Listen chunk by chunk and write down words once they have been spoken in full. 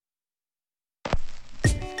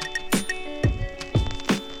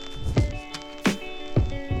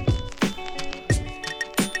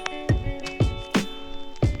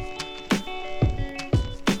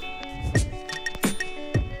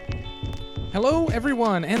Hello,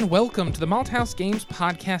 everyone, and welcome to the Malthouse Games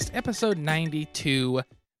Podcast, episode 92.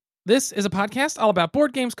 This is a podcast all about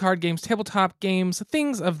board games, card games, tabletop games,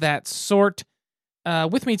 things of that sort.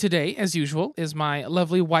 With me today, as usual, is my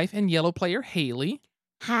lovely wife and yellow player, Haley.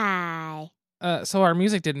 Hi. So our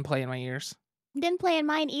music didn't play in my ears. Didn't play in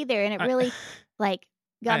mine either, and it really,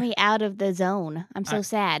 got me out of the zone. I'm so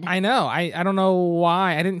sad. I know. I don't know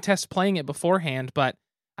why. I didn't test playing it beforehand, but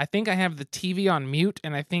I think I have the TV on mute,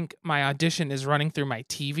 and I think my audition is running through my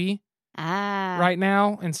TV right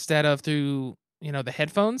now instead of through, the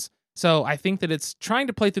headphones. So I think that it's trying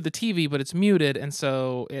to play through the TV, but it's muted, and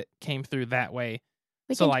so it came through that way.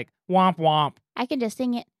 Womp womp. I can just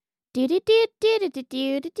sing it. Do do do do do do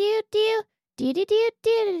do do do do. Do do do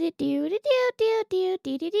do do do do do do do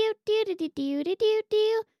do do do do do do do do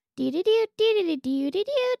do. Do do do do do do do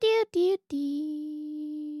do do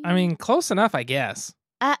do. I mean, close enough, I guess.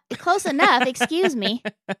 Close enough. Excuse me.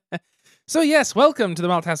 So yes, welcome to the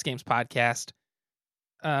Malthouse Games Podcast.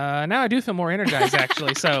 Now I do feel more energized,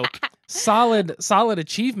 actually. So solid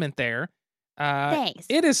achievement there. Thanks.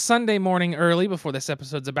 It is Sunday morning early before this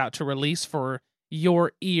episode's about to release for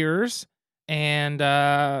your ears. And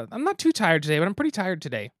I'm not too tired today, but I'm pretty tired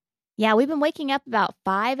today. Yeah, we've been waking up about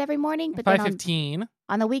 5 every morning. But 5:15.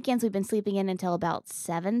 On the weekends, we've been sleeping in until about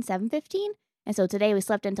 7:15. And so today we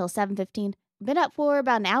slept until 7:15. Been up for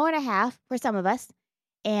about an hour and a half for some of us.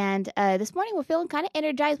 And this morning we're feeling kind of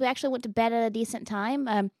energized. We actually went to bed at a decent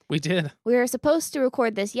time. We did. We were supposed to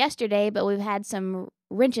record this yesterday, but we've had some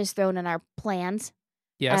wrenches thrown in our plans.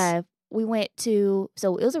 Yes. We went to,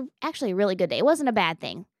 so it was actually a really good day. It wasn't a bad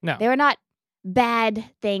thing. No. There were not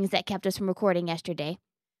bad things that kept us from recording yesterday.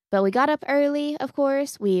 But we got up early, of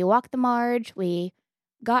course. We walked the marge. We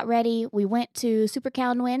got ready. We went to Super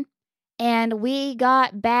Cownwin, and we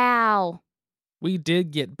got Bao. We did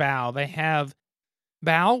get Bao. They have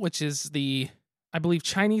Bao, which is the, I believe,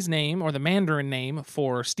 Chinese name or the Mandarin name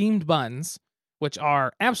for steamed buns, which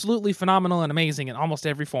are absolutely phenomenal and amazing in almost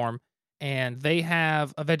every form. And they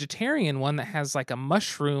have a vegetarian one that has like a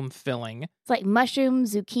mushroom filling. It's like mushroom,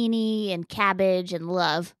 zucchini, and cabbage and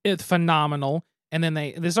love. It's phenomenal. And then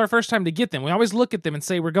this is our first time to get them. We always look at them and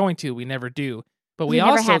say we're going to. We never do. But we never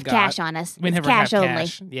also have got cash on us. We it's never cash have only.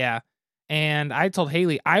 cash. Yeah. And I told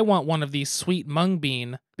Haley I want one of these sweet mung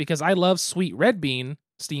bean because I love sweet red bean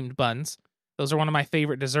steamed buns. Those are one of my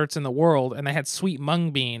favorite desserts in the world. And they had sweet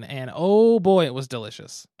mung bean. And oh boy, it was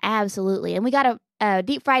delicious. Absolutely. And we got a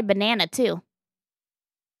deep fried banana too.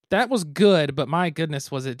 That was good, but my goodness,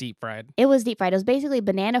 was it deep fried? It was deep fried. It was basically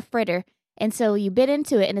banana fritter. And so you bit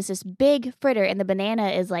into it and it's this big fritter and the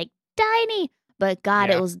banana is like tiny. But God,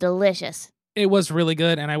 Yeah. It was delicious. It was really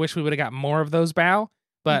good. And I wish we would have got more of those Bao.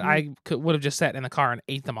 But I would have just sat in the car and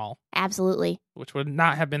ate them all. Absolutely. Which would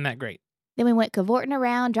not have been that great. Then we went cavorting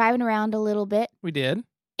around, driving around a little bit. We did.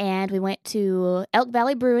 And we went to Elk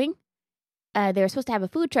Valley Brewing. They were supposed to have a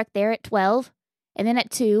food truck there at 12 and then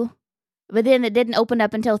at 2. But then it didn't open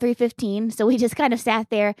up until 3:15. So we just kind of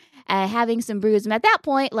sat there having some brews. And at that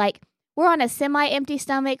point, we're on a semi-empty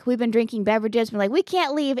stomach. We've been drinking beverages. We're like, we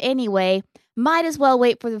can't leave anyway. Might as well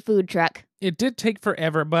wait for the food truck. It did take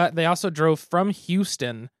forever, but they also drove from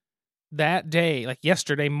Houston that day, like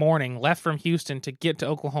yesterday morning, left from Houston to get to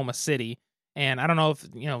Oklahoma City. And I don't know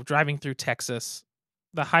if, driving through Texas,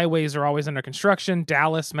 the highways are always under construction.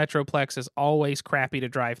 Dallas Metroplex is always crappy to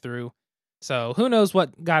drive through. So who knows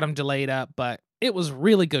what got them delayed up, but it was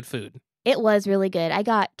really good food. It was really good. I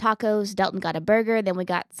got tacos. Dalton got a burger. Then we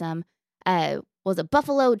got some,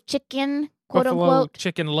 buffalo chicken, quote unquote.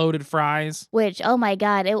 Chicken loaded fries. Which, oh my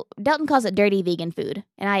God, Dalton calls it dirty vegan food.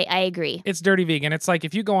 And I agree. It's dirty vegan. It's like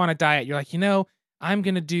if you go on a diet, you're like, I'm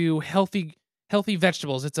going to do healthy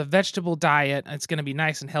vegetables. It's a vegetable diet. It's going to be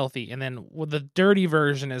nice and healthy. And then the dirty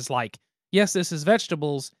version is like, yes, this is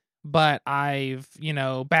vegetables, but I've,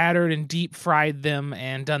 battered and deep fried them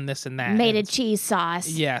and done this and that. Made a cheese sauce.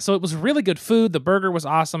 Yeah, so it was really good food. The burger was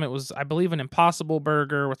awesome. It was, I believe, an Impossible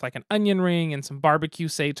burger with like an onion ring and some barbecue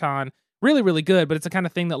seitan. Really, really good, but it's the kind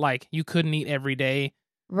of thing that you couldn't eat every day.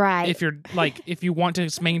 Right. If you want to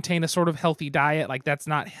maintain a sort of healthy diet, that's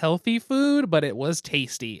not healthy food, but it was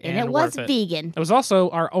tasty and it was worth vegan. It was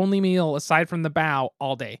also our only meal aside from the Bao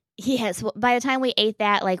all day. Yes. By the time we ate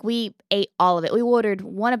that, we ate all of it. We ordered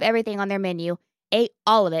one of everything on their menu, ate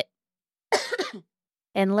all of it,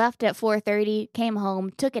 and left at 4:30, came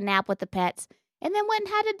home, took a nap with the pets, and then went and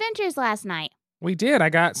had adventures last night. We did.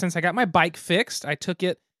 Since I got my bike fixed, I took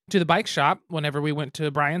it to the bike shop whenever we went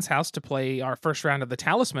to Brian's house to play our first round of the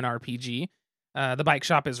Talisman RPG. The bike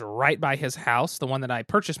shop is right by his house, the one that I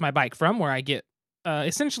purchased my bike from, where I get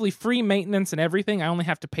essentially free maintenance and everything. I only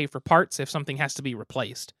have to pay for parts if something has to be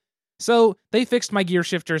replaced. So they fixed my gear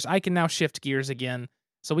shifters. I can now shift gears again.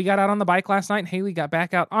 So we got out on the bike last night, and Haley got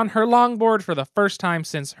back out on her longboard for the first time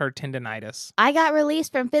since her tendonitis. I got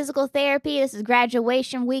released from physical therapy. This is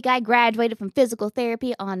graduation week. I graduated from physical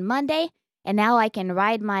therapy on Monday, and now I can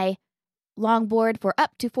ride my longboard for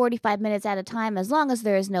up to 45 minutes at a time as long as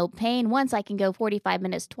there is no pain. Once I can go 45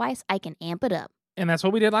 minutes twice, I can amp it up. And that's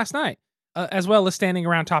what we did last night, as well as standing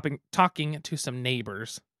around talking to some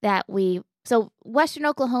neighbors. So Western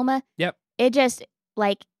Oklahoma, Yep. It just,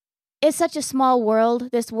 it's such a small world,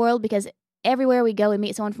 this world, because everywhere we go, we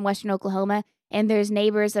meet someone from Western Oklahoma, and there's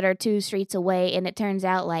neighbors that are 2 streets away, and it turns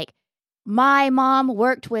out, my mom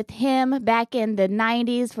worked with him back in the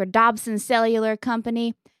 90s for Dobson Cellular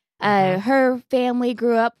Company. Her family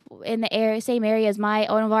grew up in the same area as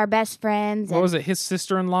one of our best friends. What was it? His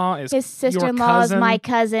sister-in-law is his sister-in-law is my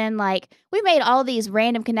cousin. We made all these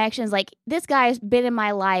random connections. This guy's been in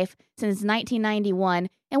my life since 1991,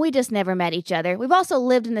 and we just never met each other. We've also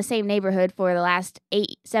lived in the same neighborhood for the last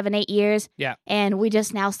 8 years. Yeah. And we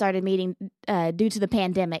just now started meeting due to the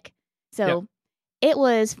pandemic. So it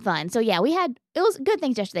was fun. So yeah, it was good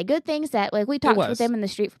things yesterday. Good things that we talked with them in the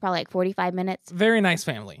street for probably 45 minutes. Very nice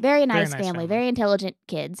family. Very nice family. Very intelligent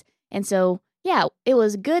kids. And so yeah, it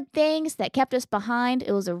was good things that kept us behind.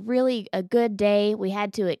 It was a good day. We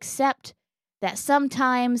had to accept that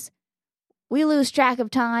sometimes we lose track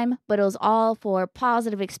of time, but it was all for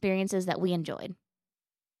positive experiences that we enjoyed.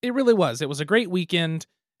 It really was. It was a great weekend.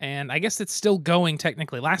 And I guess it's still going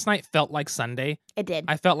technically. Last night felt like Sunday. It did.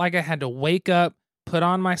 I felt like I had to wake up, put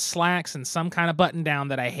on my slacks and some kind of button down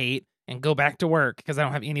that I hate, and go back to work because I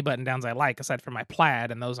don't have any button downs I like aside from my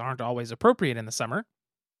plaid, and those aren't always appropriate in the summer.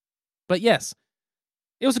 But yes,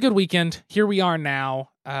 it was a good weekend. Here we are now.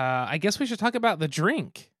 I guess we should talk about the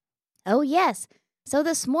drink. Oh, yes. So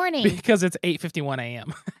this morning. Because it's 8:51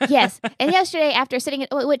 a.m. Yes. And yesterday after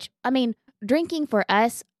drinking for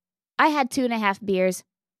us, I had 2.5 beers.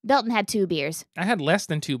 Dalton had 2 beers. I had less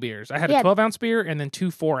than 2 beers. I had a 12-ounce beer and then 2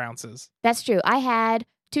 4-ounces. That's true. I had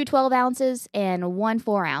 2 12-ounces and 1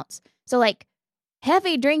 4-ounce. So,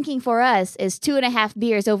 heavy drinking for us is 2.5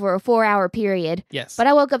 beers over a 4-hour period. Yes. But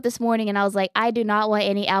I woke up this morning and I was like, I do not want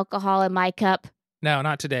any alcohol in my cup. No,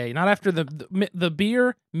 not today. Not after the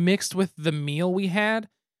beer mixed with the meal we had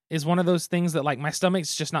is one of those things that my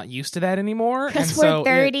stomach's just not used to that anymore. Because we're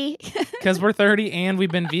 30. Because we're 30 and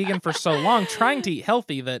we've been vegan for so long, trying to eat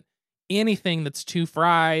healthy, that anything that's too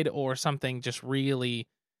fried or something just really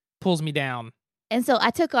pulls me down. And so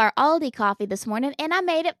I took our Aldi coffee this morning and I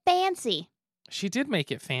made it fancy. She did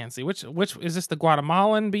make it fancy. Which is this, the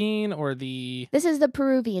Guatemalan bean or the... This is the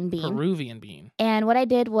Peruvian bean. Peruvian bean. And what I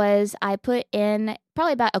did was I put in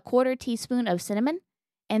probably about a 1/4 teaspoon of cinnamon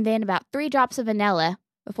and then about 3 drops of vanilla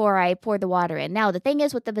before I poured the water in. Now, the thing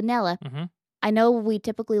is with the vanilla, I know we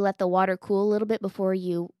typically let the water cool a little bit before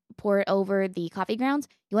you pour it over the coffee grounds.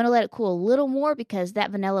 You want to let it cool a little more because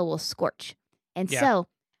that vanilla will scorch. And so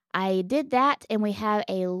I did that, and we have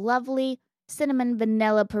a lovely cinnamon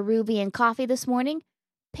vanilla Peruvian coffee this morning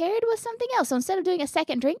paired with something else. So instead of doing a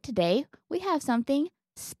second drink today, we have something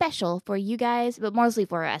special for you guys, but mostly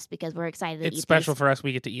for us because we're excited to eat It's special these. for us.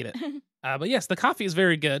 We get to eat it. But yes, the coffee is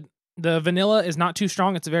very good. The vanilla is not too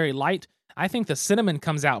strong. It's very light. I think the cinnamon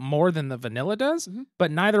comes out more than the vanilla does,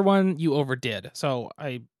 but neither one you overdid. So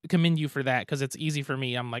I commend you for that because it's easy for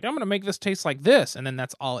me. I'm like, I'm going to make this taste like this, and then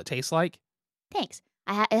that's all it tastes like. Thanks.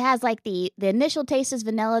 It has the initial taste is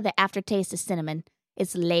vanilla, the aftertaste is cinnamon.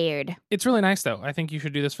 It's layered. It's really nice, though. I think you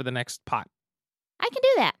should do this for the next pot. I can do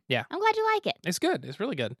that. Yeah. I'm glad you like it. It's good. It's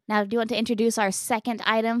really good. Now, do you want to introduce our second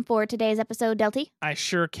item for today's episode, Delty? I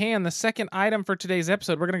sure can. The second item for today's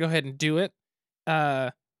episode, we're going to go ahead and do it,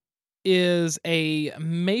 is a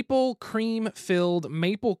maple cream-filled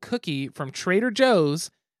maple cookie from Trader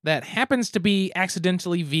Joe's that happens to be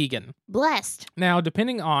accidentally vegan. Blessed. Now,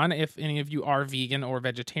 depending on if any of you are vegan or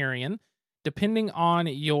vegetarian, depending on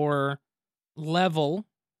your level,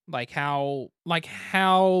 how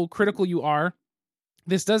critical you are,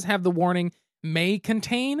 this does have the warning may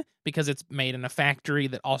contain, because it's made in a factory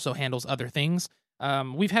that also handles other things.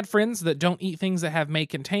 We've had friends that don't eat things that have may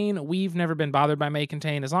contain. We've never been bothered by may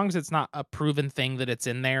contain, as long as it's not a proven thing that it's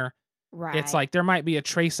in there. Right. It's there might be a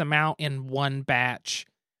trace amount in one batch.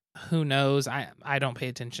 Who knows? I don't pay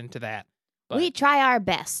attention to that. But we try our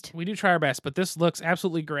best. We do try our best, but this looks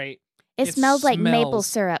absolutely great. It smells like maple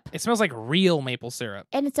syrup. It smells like real maple syrup.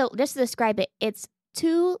 And so, just to describe it, it's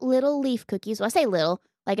 2 little leaf cookies. Well, I say little.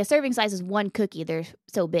 A serving size is 1 cookie. They're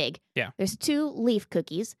so big. Yeah. There's 2 leaf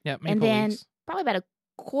cookies. Yeah, maple and then leaves. Probably about a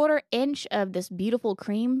 1/4 inch of this beautiful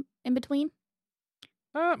cream in between.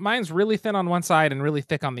 Mine's really thin on one side and really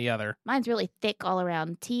thick on the other. Mine's really thick all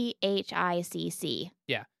around. THICC.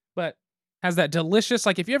 But has that delicious,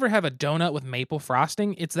 like if you ever have a donut with maple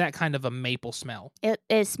frosting, it's that kind of a maple smell.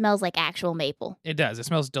 It smells like actual maple. It does. It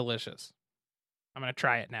smells delicious. I'm going to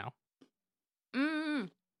try it now.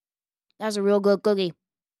 That's a real good cookie.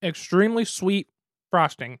 Extremely sweet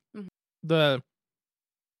frosting. Mhm.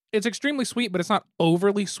 It's extremely sweet, but it's not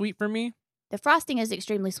overly sweet for me. The frosting is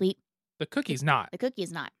extremely sweet. The cookie's not. The cookie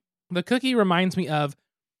is not. The cookie reminds me of,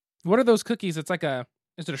 what are those cookies? It's like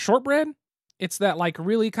is it a shortbread? It's that like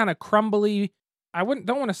really kind of crumbly, don't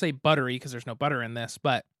want to say buttery because there's no butter in this,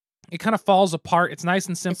 but it kind of falls apart. It's nice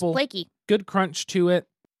and simple. It's flaky. Good crunch to it.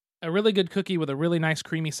 A really good cookie with a really nice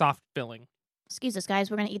creamy soft filling. Excuse us,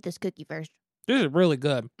 guys. We're going to eat this cookie first. This is really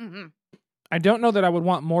good. Mm-hmm. I don't know that I would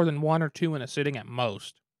want more than one or two in a sitting at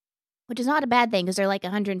most. Which is not a bad thing because they're like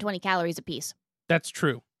 120 calories a piece. That's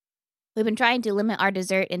true. We've been trying to limit our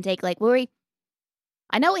dessert intake. Like,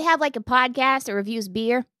 I know we have like a podcast that reviews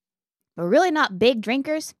beer. We're really not big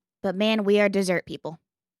drinkers, but man, we are dessert people.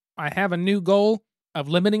 I have a new goal of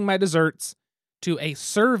limiting my desserts to a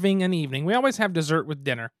serving an evening. We always have dessert with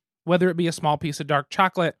dinner, whether it be a small piece of dark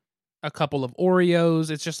chocolate, a couple of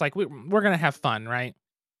Oreos. It's just like we're going to have fun, right?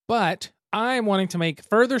 But I'm wanting to make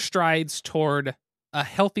further strides toward a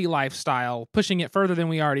healthy lifestyle, pushing it further than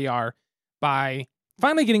we already are by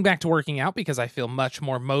finally getting back to working out because I feel much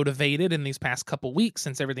more motivated in these past couple weeks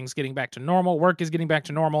since everything's getting back to normal. Work is getting back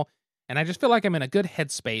to normal. And I just feel like I'm in a good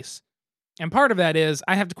headspace. And part of that is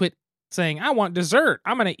I have to quit saying, I want dessert.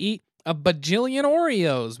 I'm going to eat a bajillion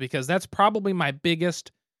Oreos because that's probably my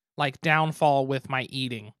biggest downfall with my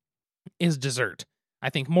eating is dessert. I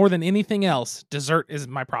think more than anything else, dessert is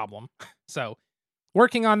my problem. So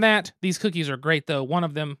working on that. These cookies are great though. One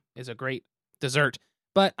of them is a great dessert,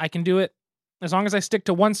 but I can do it as long as I stick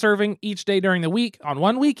to one serving each day during the week. On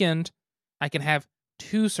one weekend, I can have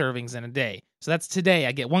 2 servings in a day. So that's today.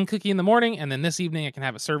 I get 1 cookie in the morning, and then this evening I can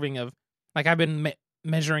have a serving of, I've been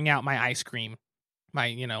measuring out my ice cream,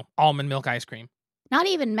 my, almond milk ice cream. Not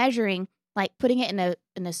even measuring, putting it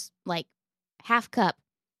in this half cup.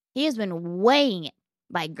 He has been weighing it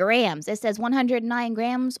by grams. It says 109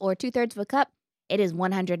 grams or 2/3 of a cup. It is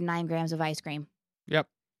 109 grams of ice cream. Yep.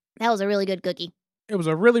 That was a really good cookie. It was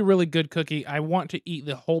a really, really good cookie. I want to eat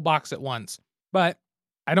the whole box at once, but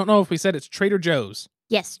I don't know if we said it's Trader Joe's.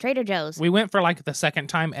 Yes, Trader Joe's. We went for the second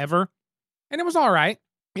time ever, and it was all right.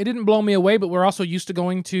 It didn't blow me away, but we're also used to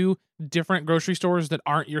going to different grocery stores that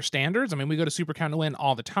aren't your standards. I mean, we go to Super County Inn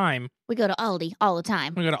all the time. We go to Aldi all the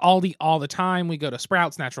time. We go to Aldi all the time. We go to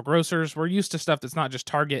Sprouts, Natural Grocers. We're used to stuff that's not just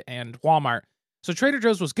Target and Walmart. So Trader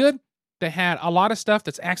Joe's was good. They had a lot of stuff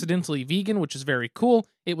that's accidentally vegan, which is very cool.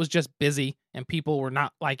 It was just busy, and people were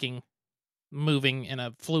not liking moving in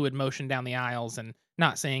a fluid motion down the aisles and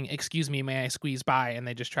not saying, "Excuse me, may I squeeze by?" And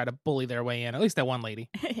they just try to bully their way in. At least that one lady.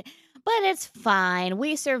 But it's fine.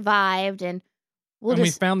 We survived, and we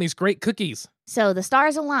found these great cookies. So the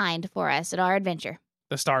stars aligned for us at our adventure.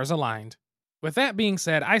 The stars aligned. With that being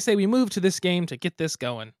said, I say we move to this game to get this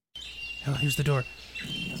going. Oh, here's the door.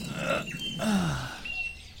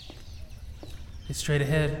 It's straight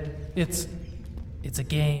ahead. It's a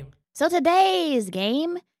game. So today's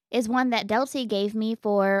game is one that Delty gave me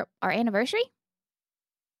for our anniversary.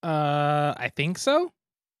 I think so.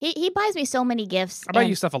 He buys me so many gifts. I buy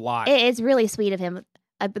you stuff a lot. It's really sweet of him.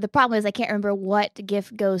 The problem is I can't remember what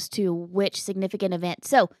gift goes to which significant event.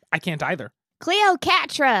 So I can't either.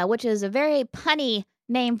 Cleocatra, which is a very punny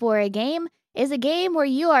name for a game, is a game where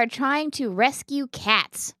you are trying to rescue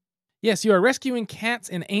cats. Yes, you are rescuing cats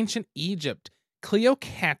in ancient Egypt.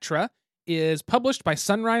 Cleocatra is published by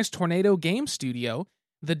Sunrise Tornado Game Studio.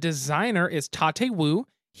 The designer is Tate Wu.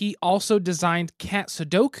 He also designed Cat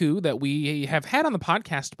Sudoku that we have had on the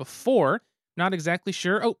podcast before. Not exactly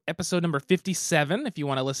sure. Oh, episode number 57, if you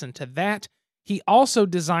want to listen to that. He also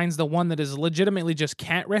designs the one that is legitimately just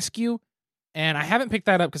cat rescue. And I haven't picked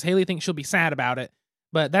that up because Haley thinks she'll be sad about it.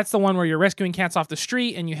 But that's the one where you're rescuing cats off the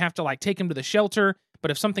street and you have to take them to the shelter.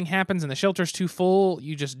 But if something happens and the shelter's too full,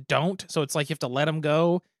 you just don't. So it's you have to let them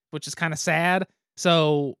go, which is kind of sad.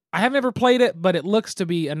 So I haven't ever played it, but it looks to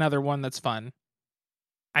be another one that's fun.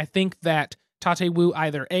 I think that Tate Wu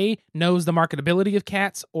either A, knows the marketability of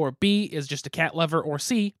cats, or B, is just a cat lover, or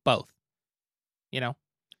C, both.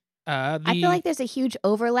 I feel like there's a huge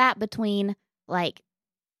overlap between,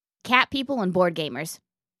 cat people and board gamers.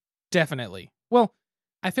 Definitely. Well,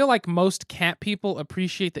 I feel like most cat people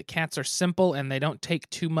appreciate that cats are simple and they don't take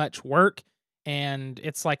too much work. And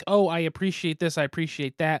it's oh, I appreciate this, I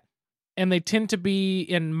appreciate that. And they tend to be,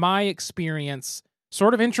 in my experience,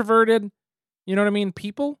 sort of introverted, you know what I mean,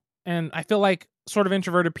 people. And I feel like sort of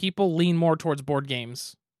introverted people lean more towards board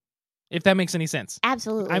games, if that makes any sense.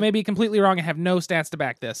 Absolutely. I may be completely wrong. I have no stats to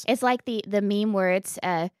back this. It's like the meme where it's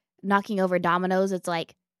knocking over dominoes. It's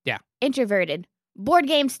like, yeah, introverted. Board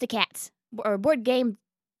games to cats. Or board game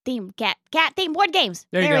themed cat themed board games.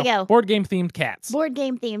 There we go. Board game themed cats. Board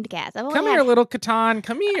game themed cats. Come here, little Catan.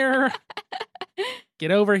 Come here.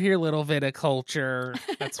 Get over here, little viticulture.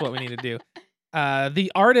 That's what we need to do.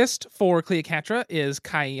 The artist for Cleocatra is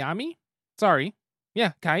Kayami. Sorry.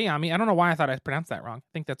 Yeah, Kayami. I don't know why I thought I pronounced that wrong. I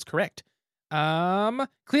think that's correct.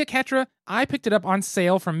 Cleocatra, I picked it up on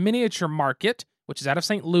sale from Miniature Market, which is out of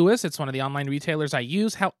St. Louis. It's one of the online retailers I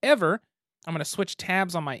use. However, I'm going to switch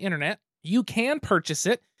tabs on my internet. You can purchase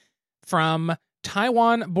it from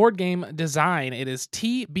Taiwan Board Game Design. It is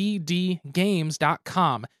tbdgames.com.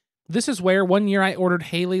 This is where one year I ordered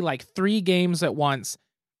Haley like 3 games at once.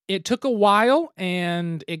 It took a while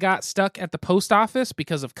and it got stuck at the post office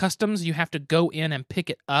because of customs. You have to go in and pick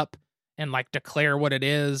it up and like declare what it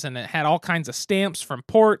is. And it had all kinds of stamps from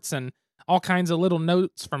ports and all kinds of little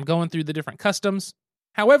notes from going through the different customs.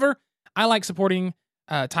 However, I like supporting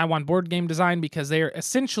Taiwan Board Game Design because they are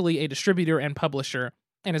essentially a distributor and publisher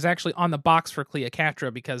and is actually on the box for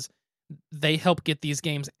Cleocatra because they help get these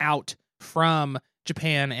games out from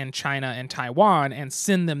Japan and China and Taiwan and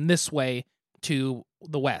send them this way to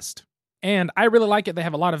the West. And I really like it. They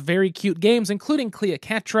have a lot of very cute games, including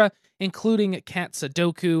Cleocatra, including Cat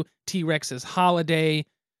Sudoku, T-Rex's Holiday,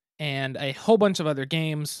 and a whole bunch of other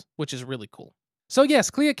games, which is really cool. So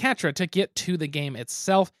yes, Cleocatra, to get to the game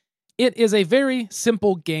itself, it is a very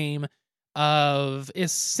simple game of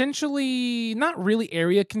essentially not really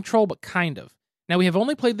area control, but kind of. Now, we have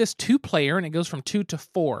only played this 2-player, and it goes from 2 to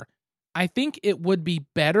 4. I think it would be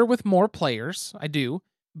better with more players. I do.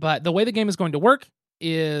 But the way the game is going to work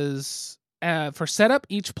is for setup,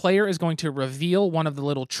 each player is going to reveal one of the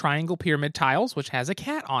little triangle pyramid tiles, which has a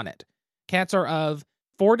cat on it. Cats are of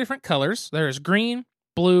 4 different colors. There's green,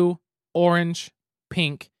 blue, orange,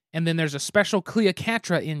 pink, and then there's a special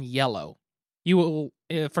Cleocatra in yellow. You will,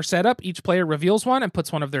 for setup, each player reveals one and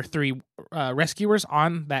puts one of their 3 rescuers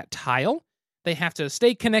on that tile. They have to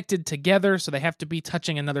stay connected together, so they have to be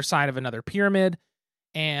touching another side of another pyramid.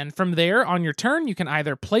 And from there, on your turn, you can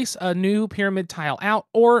either place a new pyramid tile out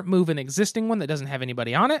or move an existing one that doesn't have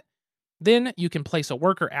anybody on it. Then you can place a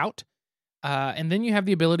worker out. And then you have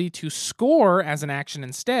the ability to score as an action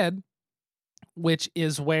instead, which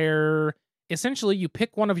is where essentially you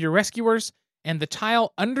pick one of your rescuers and the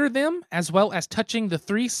tile under them, as well as touching the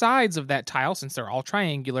 3 sides of that tile, since they're all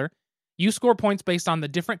triangular. You score points based on the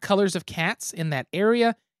different colors of cats in that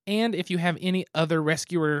area, and if you have any other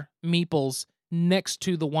rescuer meeples next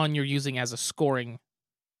to the one you're using as a scoring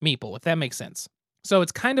meeple, if that makes sense. So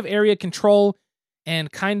it's kind of area control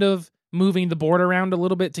and kind of moving the board around a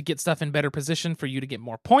little bit to get stuff in better position for you to get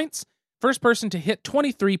more points. First person to hit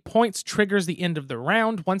 23 points triggers the end of the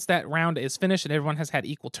round. Once that round is finished and everyone has had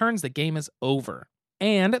equal turns, the game is over.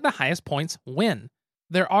 And the highest points win.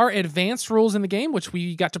 There are advanced rules in the game, which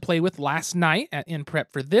we got to play with last night in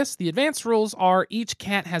prep for this. The advanced rules are each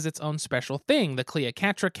cat has its own special thing. The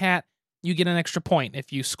Cleocatra cat, you get an extra point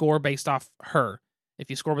if you score based off her.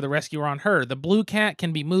 If you score with a rescuer on her. The blue cat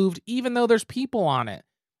can be moved even though there's people on it.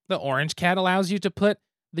 The orange cat allows you to put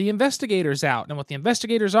the investigators out. And what the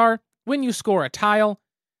investigators are, when you score a tile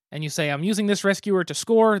and you say, I'm using this rescuer to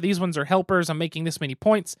score, these ones are helpers, I'm making this many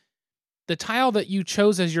points. The tile that you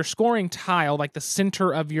chose as your scoring tile, like the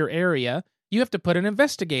center of your area, you have to put an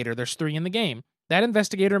investigator. There's 3 in the game. That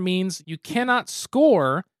investigator means you cannot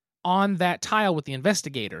score on that tile with the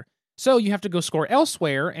investigator. So you have to go score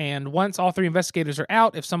elsewhere, and once all 3 investigators are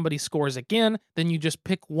out, if somebody scores again, then you just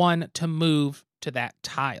pick one to move to that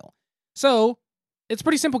tile. So it's a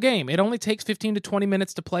pretty simple game. It only takes 15 to 20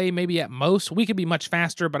 minutes to play, maybe at most. We could be much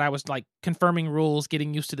faster, but I was like confirming rules,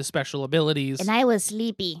 getting used to the special abilities. And I was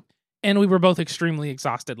sleepy. And we were both extremely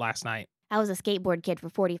exhausted last night. I was a skateboard kid for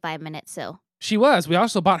 45 minutes, so. She was. We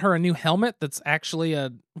also bought her a new helmet that's actually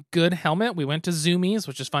a good helmet. We went to Zoomies,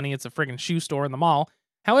 which is funny. It's a friggin' shoe store in the mall.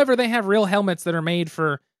 However, they have real helmets that are made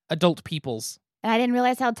for adult peoples. And I didn't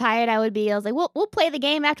realize how tired I would be. I was like, we'll play the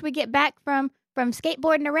game after we get back from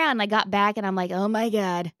skateboarding around. And I got back and I'm like, oh my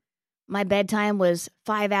God, my bedtime was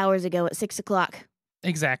 5 hours ago at 6 o'clock.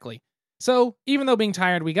 Exactly. So even though being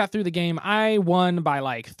tired, we got through the game. I won by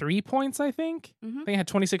like 3 points, I think. I think I had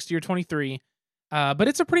 26 or 23. But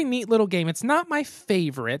it's a pretty neat little game. It's not my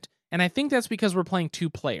favorite. And I think that's because we're playing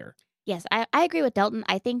 2-player. Yes, I agree with Dalton.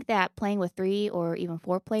 I think that playing with 3 or even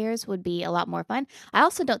 4 players would be a lot more fun. I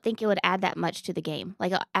also don't think it would add that much to the game,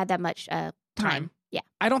 like add that much time. Yeah.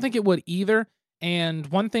 I don't think it would either. And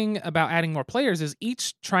one thing about adding more players is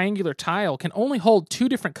each triangular tile can only hold 2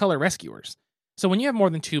 different color rescuers. So when you have more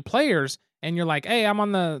than 2 players and you're like, hey, I'm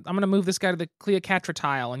going to move this guy to the Cleocatra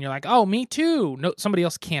tile, and you're like, oh, me too. No, somebody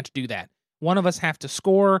else can't do that. One of us have to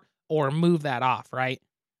score or move that off, right?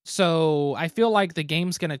 So I feel like the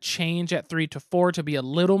game's going to change at 3 to 4 to be a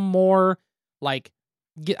little more like,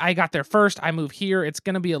 I got there first, I move here. It's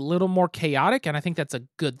going to be a little more chaotic, and I think that's a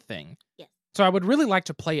good thing. Yes. So I would really like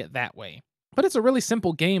to play it that way. But it's a really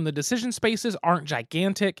simple game. The decision spaces aren't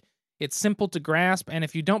gigantic. It's simple to grasp, and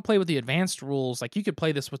if you don't play with the advanced rules, like you could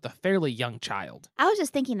play this with a fairly young child. I was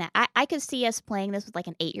just thinking that I could see us playing this with like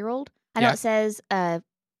an 8-year-old. I know Yeah. it says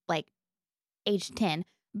like age 10,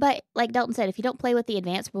 but like Dalton said, if you don't play with the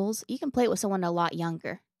advanced rules, you can play it with someone a lot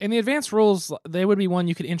younger. And the advanced rules, they would be one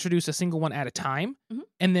you could introduce a single one at a time. Mhm.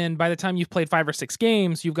 And then by the time you've played 5 or 6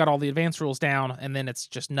 games, you've got all the advanced rules down, and then it's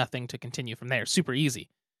just nothing to continue from there. Super easy.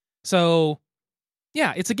 So,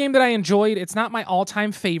 yeah, it's a game that I enjoyed. It's not my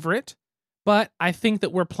all-time favorite, but I think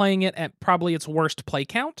that we're playing it at probably its worst play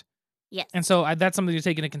count. Yes. And so that's something to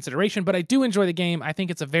take into consideration. But I do enjoy the game. I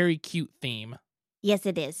think it's a very cute theme. Yes,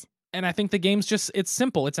 it is. And I think the game's it's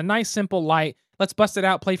simple. It's a nice, simple, light. Let's bust it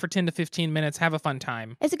out, play for 10 to 15 minutes, have a fun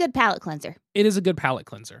time. It's a good palate cleanser. It is a good palate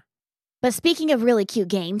cleanser. But speaking of really cute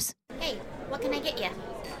games. Hey, what can I get you?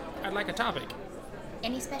 I'd like a topic.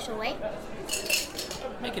 Any special way?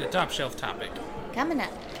 Make it a top shelf topic. Coming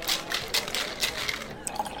up.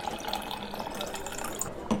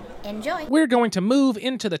 Enjoy. We're going to move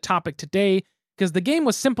into the topic today because the game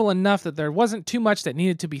was simple enough that there wasn't too much that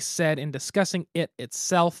needed to be said in discussing it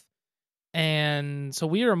itself. And so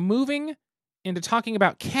we are moving into talking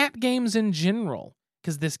about cat games in general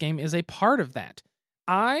because this game is a part of that.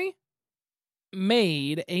 I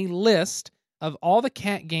made a list of all the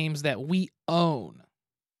cat games that we own.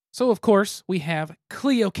 So, of course, we have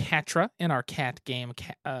Cleocatra in our cat game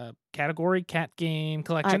category, cat game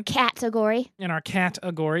collection. Our category. In our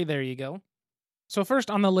category, there you go. So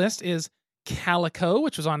first on the list is Calico,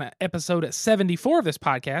 which was on episode 74 of this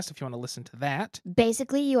podcast, if you want to listen to that.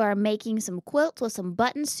 Basically, you are making some quilts with some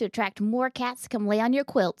buttons to attract more cats to come lay on your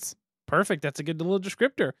quilts. Perfect. That's a good little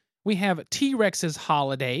descriptor. We have T-Rex's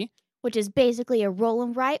Holiday. Which is basically a roll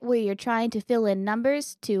and write where you're trying to fill in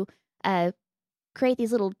numbers to create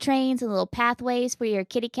these little trains and little pathways for your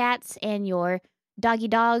kitty cats and your doggy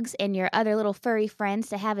dogs and your other little furry friends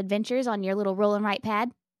to have adventures on your little roll and write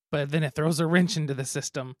pad. But then it throws a wrench into the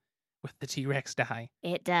system with the T-Rex die.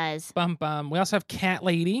 It does. Bum bum. We also have Cat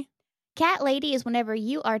Lady. Cat Lady is whenever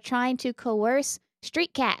you are trying to coerce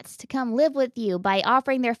street cats to come live with you by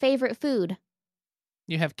offering their favorite food.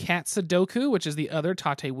 You have Cat Sudoku, which is the other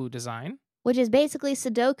Tate Wu design. Which is basically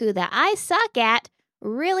Sudoku that I suck at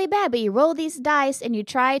really bad, but you roll these dice and you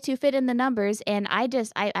try to fit in the numbers, and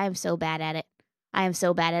I'm so bad at it. I am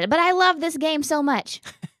so bad at it. But I love this game so much.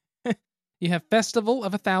 You have Festival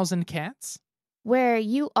of 1,000 Cats. Where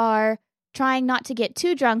you are trying not to get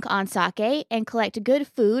too drunk on sake and collect good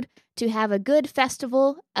food to have a good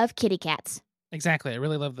festival of kitty cats. Exactly. I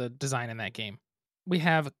really love the design in that game. We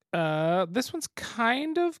have, this one's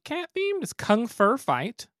kind of cat themed. It's Kung Fu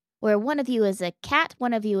Fight. Where one of you is a cat,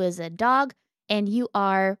 one of you is a dog, and you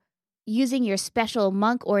are using your special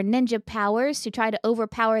monk or ninja powers to try to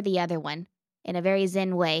overpower the other one in a very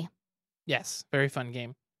zen way. Yes, very fun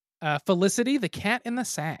game. Felicity, the Cat in the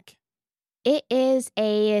Sack. It is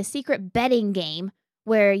a secret betting game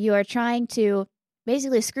where you are trying to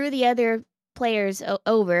basically screw the other players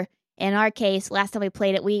over. In our case, last time we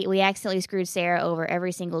played it, we accidentally screwed Sarah over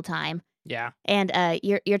every single time. Yeah. And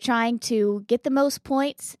you're trying to get the most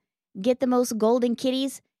points, get the most golden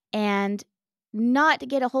kitties, and not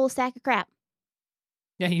get a whole sack of crap.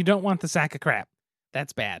 Yeah, you don't want the sack of crap.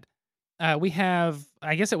 That's bad. We have,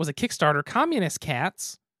 I guess it was a Kickstarter, Communist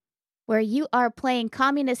Cats. Where you are playing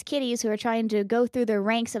communist kitties who are trying to go through the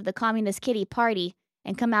ranks of the communist kitty party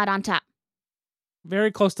and come out on top.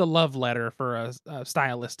 Very close to Love Letter for a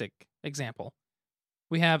stylistic example.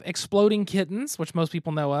 We have Exploding Kittens, which most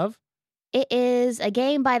people know of. It is a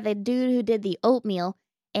game by the dude who did the oatmeal,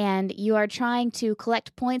 and you are trying to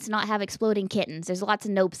collect points and not have exploding kittens. There's lots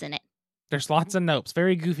of nopes in it. There's lots of nopes.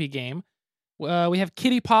 Very goofy game. We have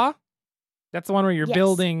Kitty Paw. That's the one where you're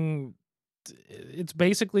building... It's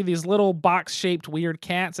basically these little box-shaped weird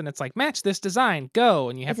cats, and it's like, match this design, go,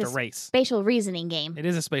 and you have to race. Spatial reasoning game. It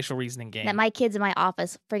is a spatial reasoning game. That my kids in my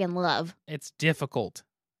office friggin' love. It's difficult.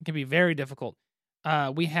 It can be very difficult.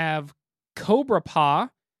 We have Cobra Paw.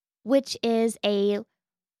 Which is basically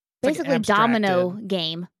like domino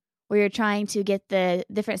game, where you're trying to get the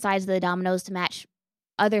different sides of the dominoes to match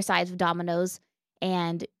other sides of dominoes,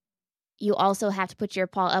 and you also have to put your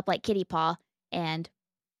paw up like Kitty Paw and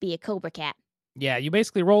be a Cobra Cat. Yeah, you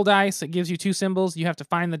basically roll dice. It gives you 2 symbols. You have to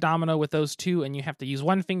find the domino with those 2, and you have to use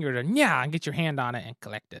one finger to and get your hand on it and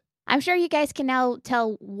collect it. I'm sure you guys can now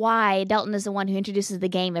tell why Dalton is the one who introduces the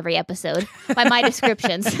game every episode by my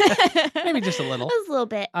descriptions. Maybe just a little. Just a little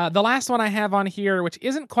bit. The last one I have on here, which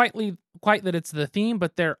isn't quite that it's the theme,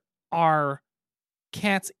 but there are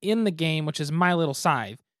cats in the game, which is My Little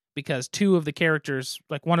Scythe, because 2 of the characters,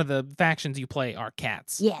 like one of the factions you play, are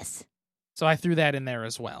cats. Yes. So I threw that in there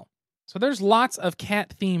as well. So there's lots of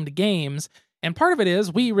cat-themed games, and part of it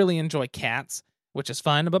is we really enjoy cats, which is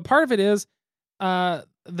fun, but part of it is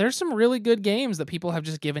there's some really good games that people have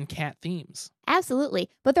just given cat themes. Absolutely.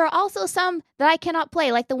 But there are also some that I cannot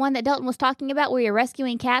play, like the one that Dalton was talking about where you're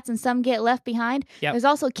rescuing cats and some get left behind. Yep. There's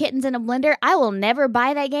also Kittens in a Blender. I will never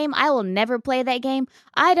buy that game. I will never play that game.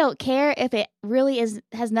 I don't care if it really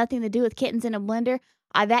has nothing to do with Kittens in a Blender.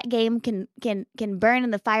 That game can burn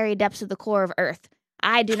in the fiery depths of the core of Earth.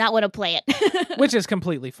 I do not want to play it. Which is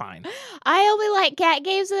completely fine. I only like cat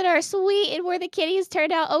games that are sweet and where the kitties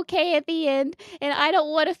turn out okay at the end. And I don't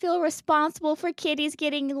want to feel responsible for kitties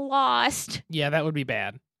getting lost. Yeah, that would be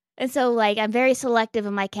bad. And so, I'm very selective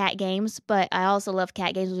in my cat games, but I also love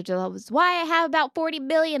cat games, which is why I have about 40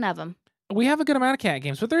 billion of them. We have a good amount of cat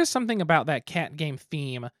games, but there is something about that cat game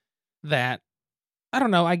theme that, I don't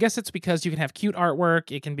know, I guess it's because you can have cute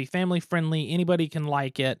artwork, it can be family friendly, anybody can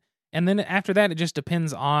like it. And then after that, it just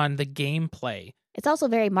depends on the gameplay. It's also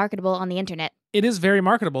very marketable on the internet. It is very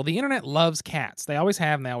marketable. The internet loves cats. They always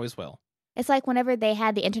have and they always will. It's like whenever they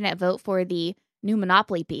had the internet vote for the new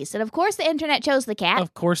Monopoly piece. And of course the internet chose the cat.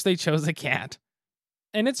 Of course they chose a cat.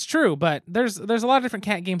 And it's true, but there's a lot of different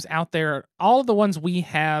cat games out there. All of the ones we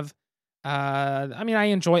have, I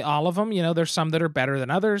enjoy all of them. There's some that are better than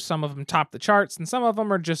others. Some of them top the charts, and some of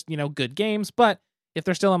them are just, good games. But if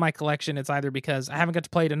they're still in my collection, it's either because I haven't got to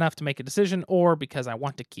play it enough to make a decision or because I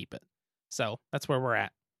want to keep it. So that's where we're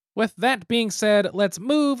at. With that being said, let's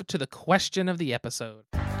move to the question of the episode.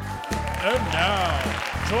 And now,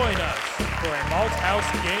 join us for a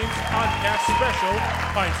Malthouse Games podcast special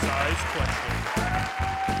bite-sized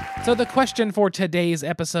question. So the question for today's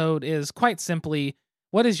episode is quite simply,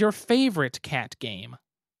 what is your favorite cat game?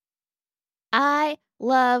 I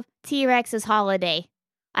love T-Rex's Holiday.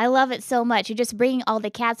 I love it so much. You're just bringing all the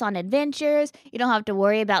cats on adventures. You don't have to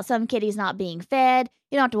worry about some kitties not being fed.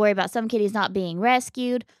 You don't have to worry about some kitties not being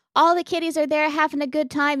rescued. All the kitties are there having a good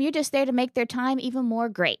time. You're just there to make their time even more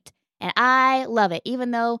great. And I love it,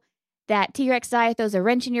 even though that T-Rex diet throws a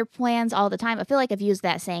wrench in your plans all the time. I feel like I've used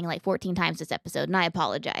that saying like 14 times this episode, and I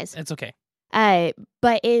apologize. It's okay.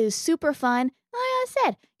 But it is super fun. Like I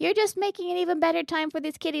said, you're just making an even better time for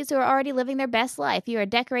these kitties who are already living their best life. You are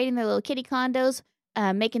decorating their little kitty condos,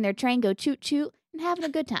 making their train go choot-choot, and having a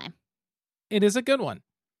good time. It is a good one.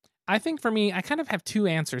 I think for me, I kind of have 2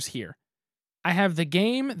 answers here. I have the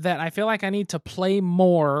game that I feel like I need to play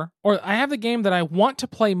more, or I have the game that I want to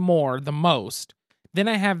play more the most. Then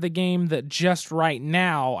I have the game that just right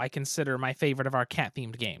now I consider my favorite of our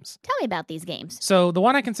cat-themed games. Tell me about these games. So the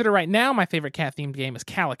one I consider right now my favorite cat-themed game is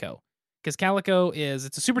Calico. Because Calico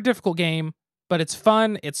it's a super difficult game, but it's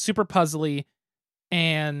fun, it's super puzzly,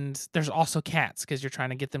 and there's also cats because you're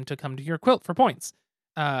trying to get them to come to your quilt for points.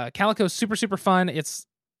 Calico is super, super fun. It's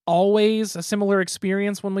always a similar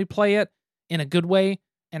experience when we play it in a good way,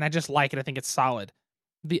 and I just like it. I think it's solid.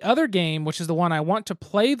 The other game, which is the one I want to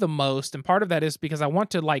play the most, and part of that is because I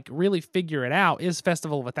want to really figure it out, is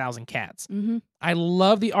Festival of 1,000 Cats. Mm-hmm. I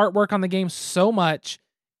love the artwork on the game so much.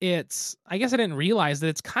 I guess I didn't realize that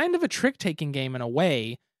it's kind of a trick-taking game in a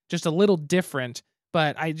way, just a little different,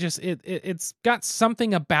 but it's got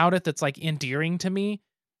something about it that's endearing to me,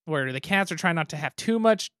 where the cats are trying not to have too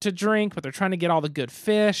much to drink, but they're trying to get all the good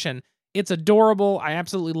fish, and it's adorable. I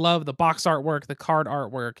absolutely love the box artwork, the card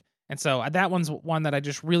artwork, and so that one's one that I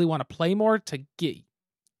just really want to play more to get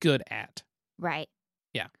good at. Right.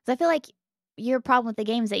 Yeah. Because I feel like your problem with the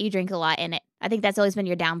game is that you drink a lot in it. I think that's always been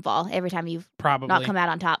your downfall every time you've Probably not come out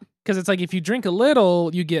on top. Because it's if you drink a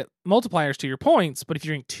little, you get multipliers to your points, but if you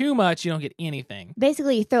drink too much, you don't get anything.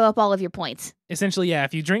 Basically, you throw up all of your points. Essentially, yeah.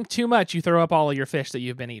 If you drink too much, you throw up all of your fish that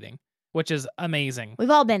you've been eating, which is amazing.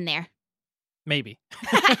 We've all been there. Maybe.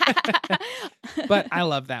 But I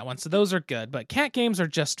love that one. So those are good. But cat games are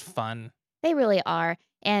just fun. They really are.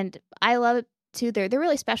 And I love it too. They're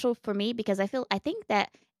really special for me because I think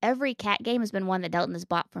that every cat game has been one that Dalton has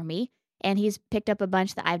bought for me. And he's picked up a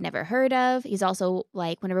bunch that I've never heard of. He's also,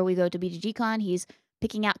 whenever we go to BGGCon, he's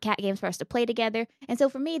picking out cat games for us to play together. And so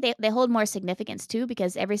for me, they hold more significance too,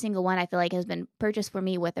 because every single one I feel like has been purchased for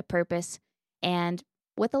me with a purpose and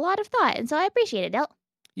with a lot of thought. And so I appreciate it, Del.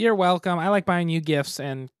 You're welcome. I like buying you gifts,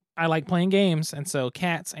 and I like playing games, and so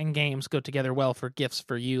cats and games go together well for gifts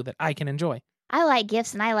for you that I can enjoy. I like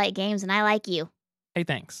gifts and I like games and I like you. Hey,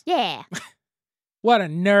 thanks. Yeah. What a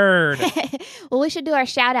nerd. Well, we should do our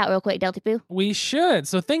shout out real quick, Delta Poo. We should.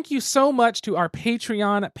 So thank you so much to our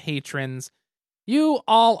Patreon patrons. You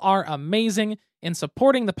all are amazing in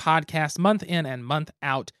supporting the podcast month in and month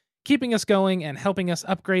out, keeping us going and helping us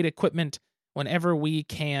upgrade equipment whenever we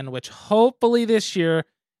can, which hopefully this year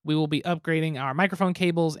we will be upgrading our microphone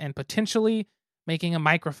cables and potentially making a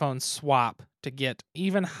microphone swap to get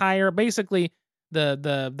even higher, basically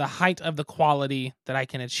the height of the quality that I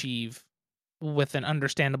can achieve with an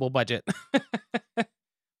understandable budget.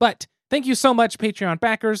 But thank you so much, Patreon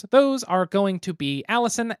backers. Those are going to be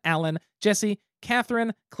Allison, Alan, Jesse,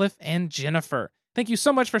 Catherine, Cliff, and Jennifer. Thank you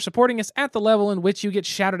so much for supporting us at the level in which you get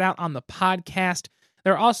shouted out on the podcast.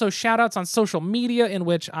 There are also shout-outs on social media in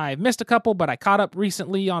which I've missed a couple, but I caught up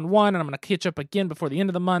recently on one, and I'm going to catch up again before the end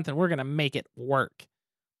of the month, and we're going to make it work.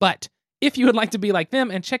 But if you would like to be like them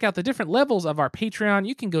and check out the different levels of our Patreon,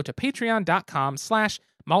 you can go to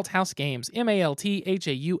patreon.com/malthousegames,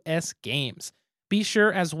 MALTHAUS games. Be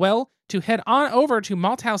sure as well to head on over to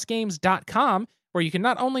malthousegames.com, where you can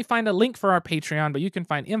not only find a link for our Patreon, but you can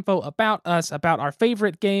find info about us, about our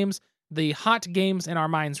favorite games, the hot games in our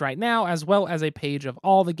minds right now, as well as a page of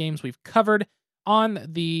all the games we've covered on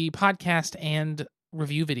the podcast and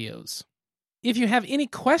review videos. If you have any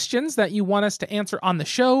questions that you want us to answer on the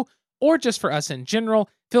show, or just for us in general,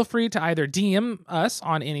 feel free to either DM us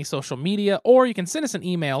on any social media, or you can send us an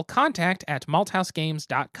email,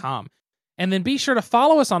 contact@malthousegames.com. And then be sure to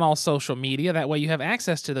follow us on all social media. That way you have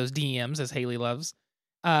access to those DMs, as Haley loves.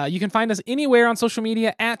 You can find us anywhere on social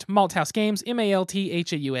media at Malthouse Games,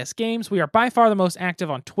 MALTHAUS Games. We are by far the most active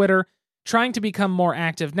on Twitter, trying to become more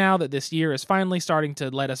active now that this year is finally starting to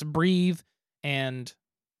let us breathe and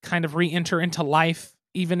kind of re-enter into life,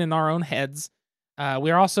 even in our own heads.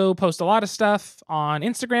 We also post a lot of stuff on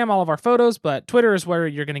Instagram, all of our photos, but Twitter is where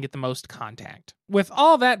you're going to get the most contact. With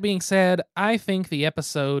all that being said, I think the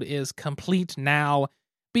episode is complete now.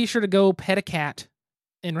 Be sure to go pet a cat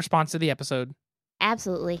in response to the episode.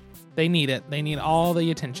 Absolutely. They need it. They need all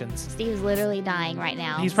the attentions. Steve's literally dying right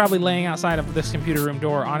now. He's probably laying outside of this computer room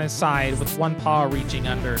door on his side with one paw reaching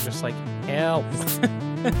under, just like, help.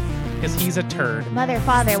 Because he's a turd. Mother,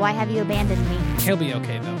 father, why have you abandoned me? He'll be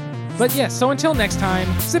okay, though. But yes, so until next time,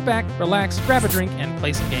 sit back, relax, grab a drink, and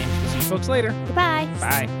play some games. We'll see you folks later. Goodbye.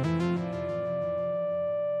 Bye.